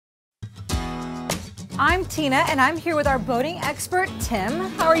I'm Tina, and I'm here with our boating expert, Tim.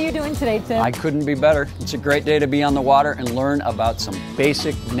 How are you doing today, Tim? I couldn't be better. It's a great day to be on the water and learn about some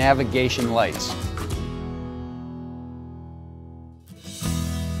basic navigation lights.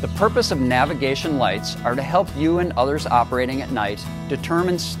 The purpose of navigation lights are to help you and others operating at night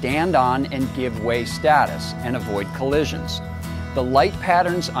determine stand-on and give-way status and avoid collisions. The light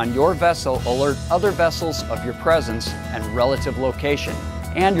patterns on your vessel alert other vessels of your presence and relative location,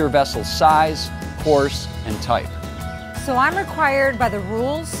 and your vessel's size, course, and type. So I'm required by the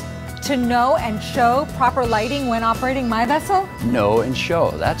rules to know and show proper lighting when operating my vessel? Know and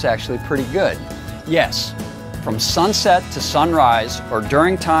show. That's actually pretty good. Yes. From sunset to sunrise, or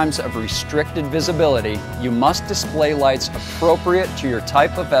during times of restricted visibility, you must display lights appropriate to your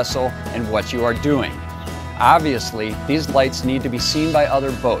type of vessel and what you are doing. Obviously, these lights need to be seen by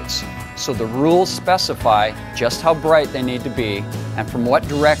other boats, so the rules specify just how bright they need to be and from what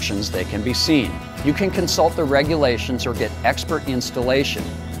directions they can be seen. You can consult the regulations or get expert installation.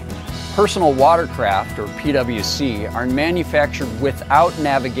 Personal watercraft, or PWC, are manufactured without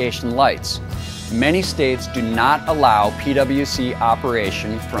navigation lights. Many states do not allow PWC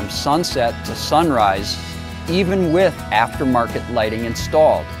operation from sunset to sunrise, even with aftermarket lighting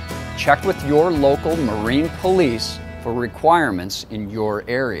installed. Check with your local marine police for requirements in your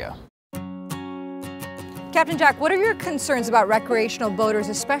area. Captain Jack, what are your concerns about recreational boaters,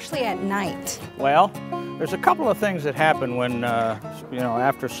 especially at night? Well, there's a couple of things that happen when,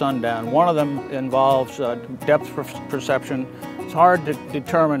 after sundown. One of them involves depth perception. It's hard to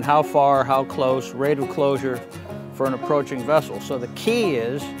determine how far, how close, rate of closure for an approaching vessel. So the key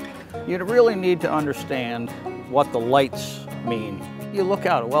is you really need to understand what the lights mean. You look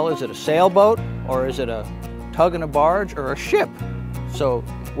out, well, is it a sailboat, or is it a tug and a barge, or a ship? So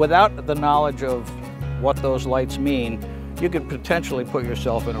without the knowledge of what those lights mean, you could potentially put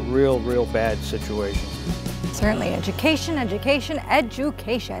yourself in a real bad situation. Certainly. Education, education,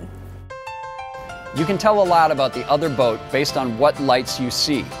 education. You can tell a lot about the other boat based on what lights you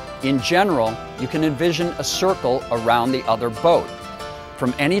see. In general, you can envision a circle around the other boat.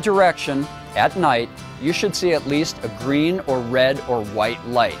 From any direction, at night, you should see at least a green or red or white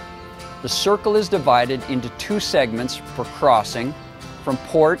light. The circle is divided into two segments for crossing, from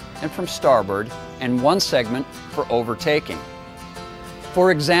port and from starboard, and one segment for overtaking. For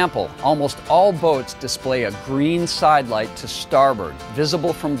example, almost all boats display a green side light to starboard,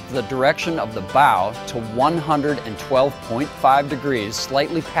 visible from the direction of the bow to 112.5 degrees,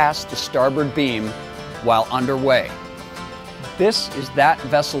 slightly past the starboard beam while underway. This is that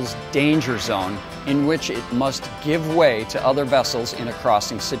vessel's danger zone, in which it must give way to other vessels in a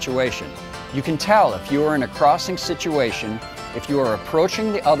crossing situation. You can tell if you are in a crossing situation if you are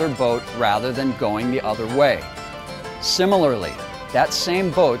approaching the other boat rather than going the other way. Similarly, that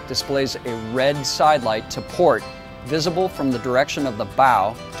same boat displays a red side light to port, visible from the direction of the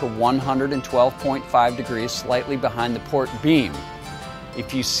bow to 112.5 degrees, slightly behind the port beam.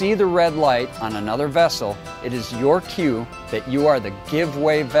 If you see the red light on another vessel, it is your cue that you are the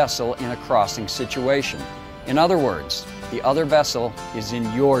give-way vessel in a crossing situation. In other words, the other vessel is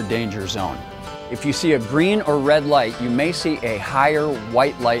in your danger zone. If you see a green or red light, you may see a higher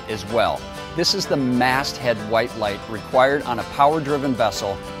white light as well. This is the masthead white light required on a power-driven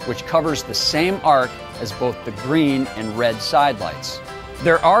vessel, which covers the same arc as both the green and red side lights.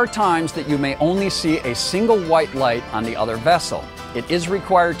 There are times that you may only see a single white light on the other vessel. It is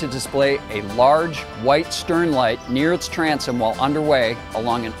required to display a large white stern light near its transom while underway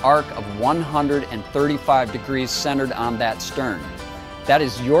along an arc of 135 degrees centered on that stern. That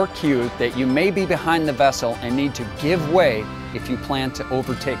is your cue that you may be behind the vessel and need to give way if you plan to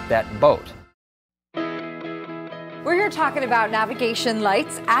overtake that boat. We're here talking about navigation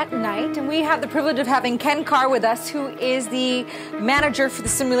lights at night, and we have the privilege of having Ken Carr with us, who is the manager for the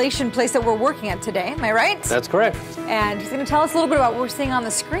simulation place that we're working at today. Am I right? That's correct. And he's going to tell us a little bit about what we're seeing on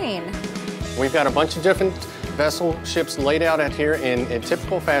the screen. We've got a bunch of different vessel ships laid out at here in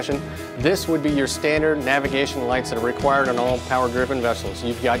typical fashion. This would be your standard navigation lights that are required on all power-driven vessels.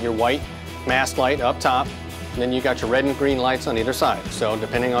 You've got your white mast light up top, and then you got your red and green lights on either side. So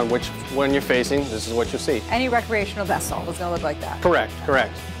depending on which one you're facing, this is what you'll see. Any recreational vessel is going to look like that. Correct,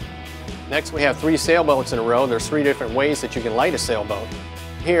 correct. Next, we have 3 sailboats in a row. There's 3 different ways that you can light a sailboat.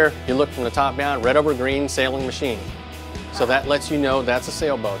 Here, you look from the top down, red over green sailing machine. So that lets you know that's a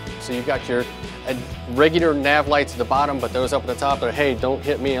sailboat. So you've got your regular nav lights at the bottom, but those up at the top are, hey, don't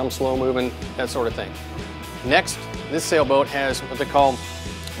hit me, I'm slow moving, that sort of thing. Next, this sailboat has what they call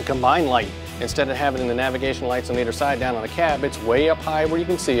a combined light. Instead of having the navigation lights on either side down on the cab, it's way up high where you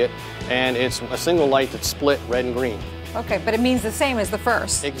can see it, and it's a single light that's split red and green. Okay, but it means the same as the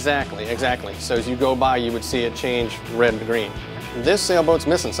first. Exactly, exactly. So as you go by, you would see it change red to green. This sailboat's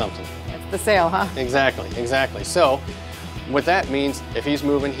missing something. It's the sail, huh? Exactly, exactly. So what that means, if he's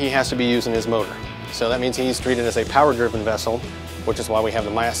moving, he has to be using his motor. So that means he's treated as a power-driven vessel, which is why we have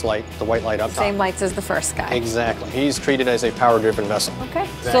the mast light, the white light up top. Same lights as the first guy. Exactly. He's treated as a power-driven vessel. Okay.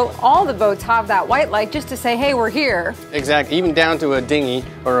 Exactly. So all the boats have that white light just to say, hey, we're here. Exactly. Even down to a dinghy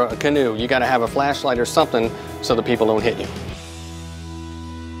or a canoe, you got to have a flashlight or something so the people don't hit you.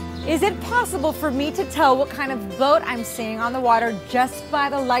 Is it possible for me to tell what kind of boat I'm seeing on the water just by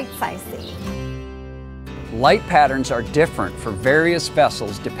the lights I see? Light patterns are different for various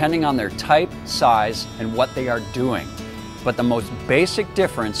vessels depending on their type, size, and what they are doing. But the most basic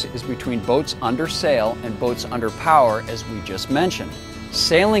difference is between boats under sail and boats under power, as we just mentioned.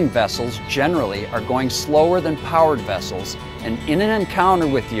 Sailing vessels generally are going slower than powered vessels, and in an encounter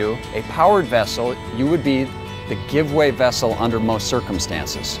with you, a powered vessel, you would be the giveaway vessel under most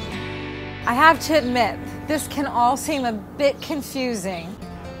circumstances. I have to admit, this can all seem a bit confusing.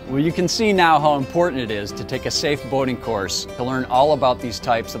 Well, you can see now how important it is to take a safe boating course to learn all about these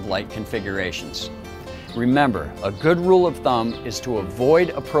types of light configurations. Remember, a good rule of thumb is to avoid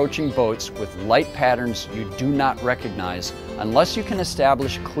approaching boats with light patterns you do not recognize unless you can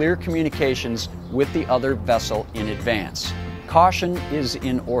establish clear communications with the other vessel in advance. Caution is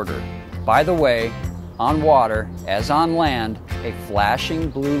in order. By the way, on water, as on land, a flashing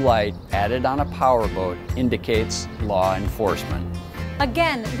blue light added on a powerboat indicates law enforcement.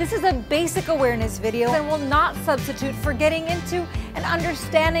 Again, this is a basic awareness video and will not substitute for getting into and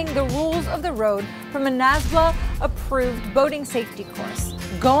understanding the rules of the road from a NASBLA approved boating safety course.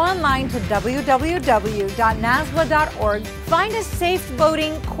 Go online to www.nasbla.org, find a safe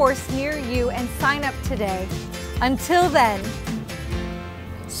boating course near you and sign up today. Until then,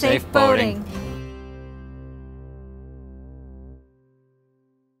 safe boating.